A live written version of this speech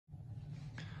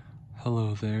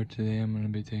Hello there, today I'm going to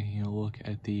be taking a look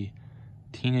at the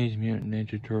Teenage Mutant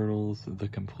Ninja Turtles, the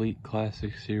Complete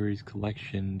Classic Series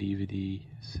Collection DVD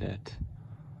set.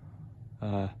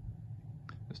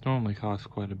 This normally costs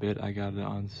quite a bit. I got it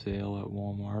on sale at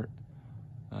Walmart.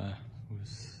 It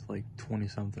was like 20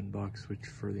 something bucks, which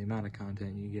for the amount of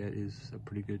content you get is a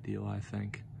pretty good deal, I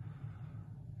think.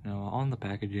 Now on the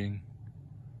packaging,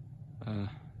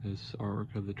 there's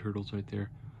artwork of the turtles right there.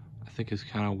 I think it's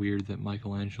kind of weird that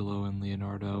Michelangelo and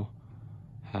Leonardo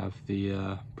have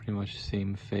the pretty much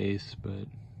same face, but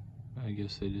I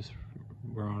guess they just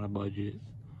were on a budget.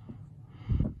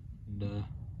 And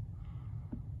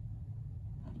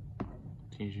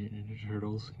Teenage Mutant Ninja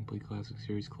Turtles Complete Classic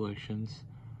Series collection,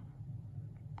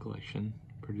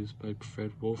 produced by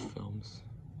Fred Wolf Films.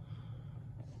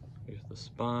 Here's the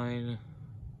spine,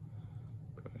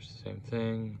 pretty much the same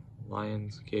thing.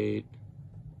 Lion's Gate.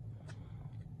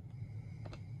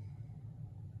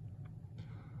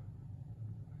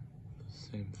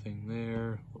 Same thing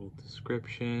there, little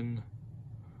description.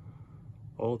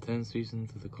 All 10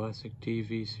 seasons of the classic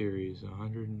TV series,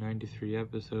 193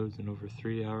 episodes and over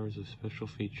 3 hours of special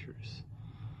features.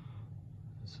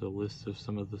 It's a list of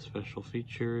some of the special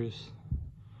features.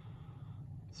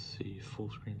 Let's see, full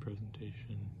screen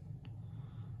presentation.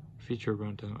 Feature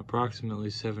runtime, approximately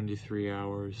 73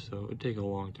 hours, so it'd take a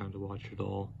long time to watch it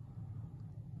all.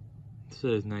 It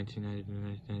says 1990 to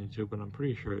 1992, but I'm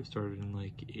pretty sure it started in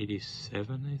like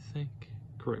 87, I think.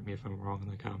 Correct me if I'm wrong in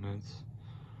the comments.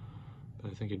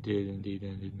 But I think it did indeed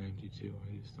end in 92.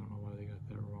 I just don't know why they got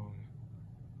that wrong.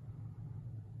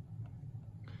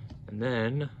 And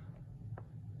then,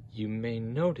 you may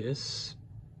notice...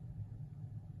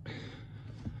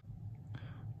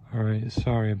 Alright,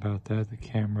 sorry about that, the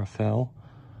camera fell.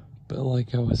 But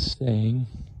like I was saying,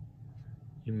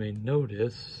 you may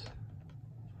notice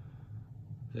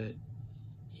that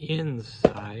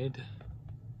inside,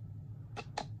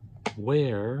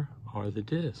 where are the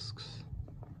discs?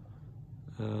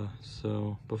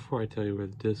 So before I tell you where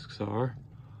the discs are,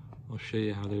 I'll show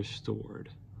you how they're stored.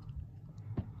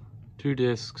 2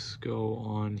 discs go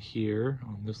on here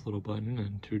on this little button,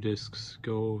 and 2 discs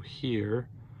go here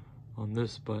on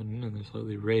this button, and they're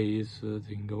slightly raised so that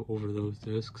they can go over those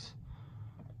discs.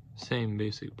 Same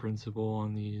basic principle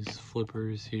on these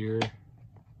flippers here.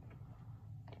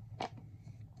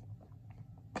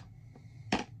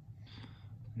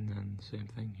 And then same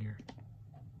thing here.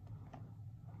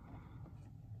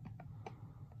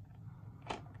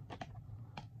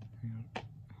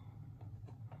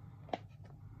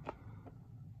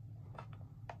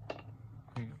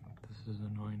 This is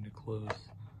annoying to close.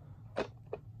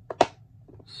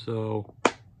 So,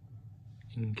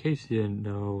 in case you didn't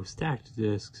know, stacked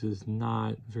discs is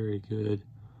not very good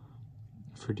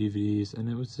for DVDs, and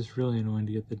it was just really annoying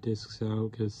to get the discs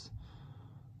out because,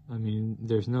 I mean,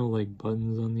 there's no like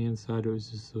buttons on the inside. It was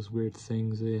just those weird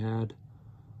things they had,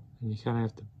 and you kind of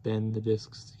have to bend the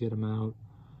discs to get them out.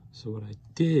 So what I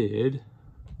did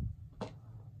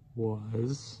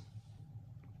was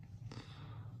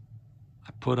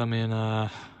I put them in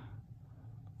a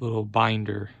little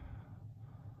binder.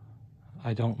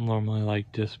 I don't normally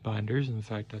like disc binders. In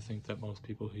fact, I think that most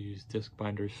people who use disc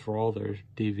binders for all their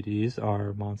DVDs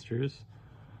are monsters.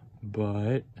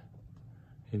 But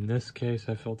in this case,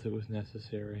 I felt it was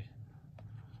necessary.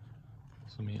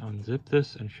 So let me unzip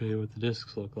this and show you what the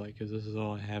discs look like, because this is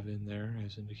all I have in there,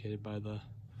 as indicated by the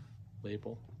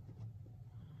label.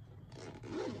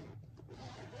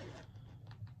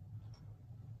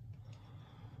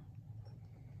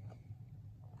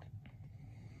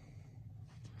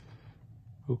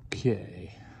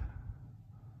 Okay,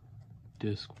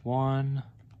 disc 1,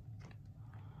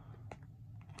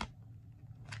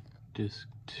 disc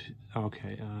 2,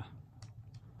 okay,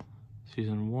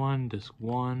 season 1, disc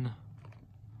 1,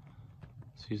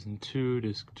 season 2,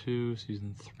 disc 2,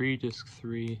 season 3, disc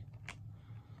 3,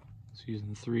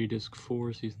 season 3, disc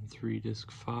 4, season 3,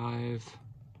 disc 5,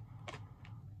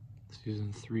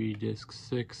 season 3, disc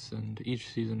 6, and each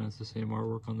season has the same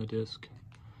artwork on the disc.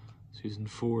 Season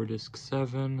 4, disc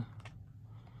 7,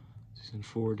 season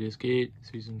 4, disc 8,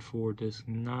 season 4, disc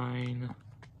 9,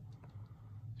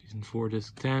 season 4,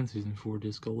 disc 10, season 4,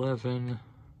 disc 11,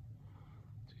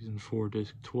 season 4,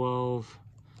 disc 12,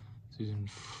 season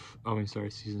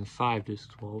 5,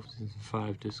 disc 12, season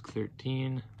 5, disc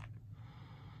 13,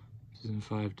 season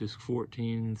 5, disc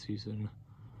 14, season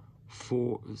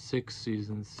 6,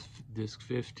 seasons disc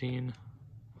 15,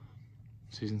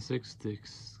 season 6,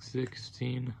 disc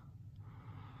 16,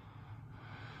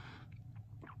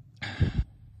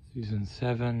 season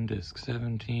 7, disc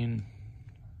 17,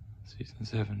 season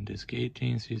 7, disc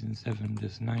 18, season 7,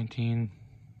 disc 19,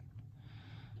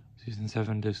 Season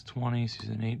 7, Disc 20.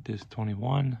 Season 8, Disc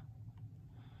 21.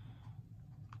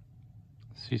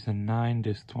 Season 9,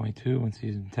 Disc 22. And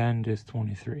Season 10, Disc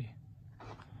 23.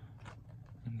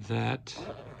 And that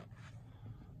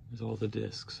is all the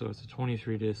discs. So it's a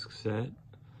 23 disc set.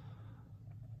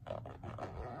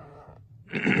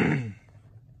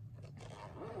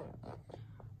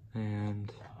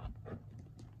 And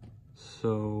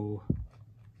so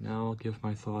now I'll give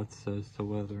my thoughts as to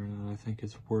whether or not I think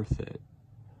it's worth it.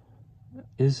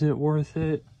 Is it worth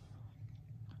it?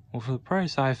 Well, for the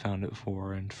price I found it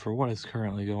for, and for what it's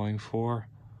currently going for,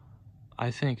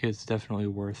 I think it's definitely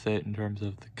worth it in terms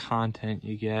of the content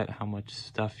you get, how much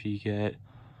stuff you get.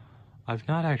 I've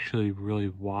not actually really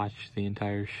watched the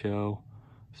entire show.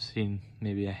 I've seen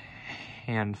maybe a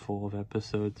handful of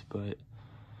episodes, but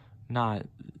not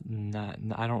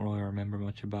I don't really remember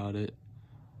much about it.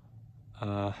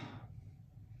 But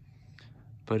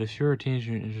if you're a Teenage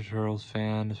Mutant Ninja Turtles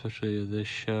fan, especially this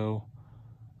show,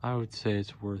 I would say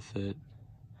it's worth it.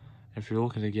 If you're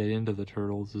looking to get into the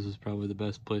Turtles, this is probably the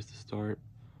best place to start.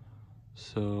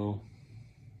 So,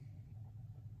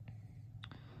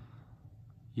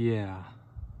 yeah.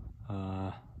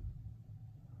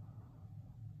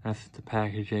 That's the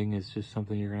packaging is just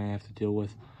something you're going to have to deal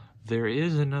with. There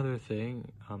is another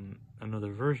thing,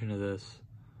 another version of this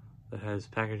that has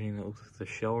packaging that looks like the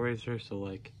Shell Razor. So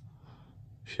like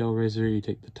Shell Razor, you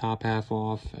take the top half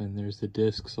off and there's the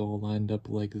discs all lined up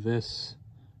like this.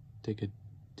 Take a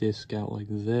disc out like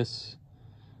this.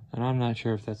 And I'm not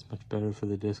sure if that's much better for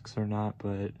the discs or not,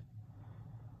 but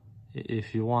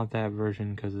if you want that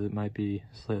version because it might be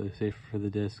slightly safer for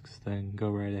the discs, then go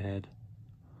right ahead.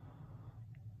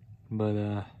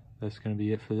 But that's going to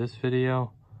be it for this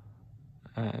video.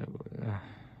 And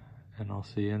I'll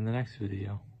see you in the next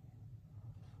video.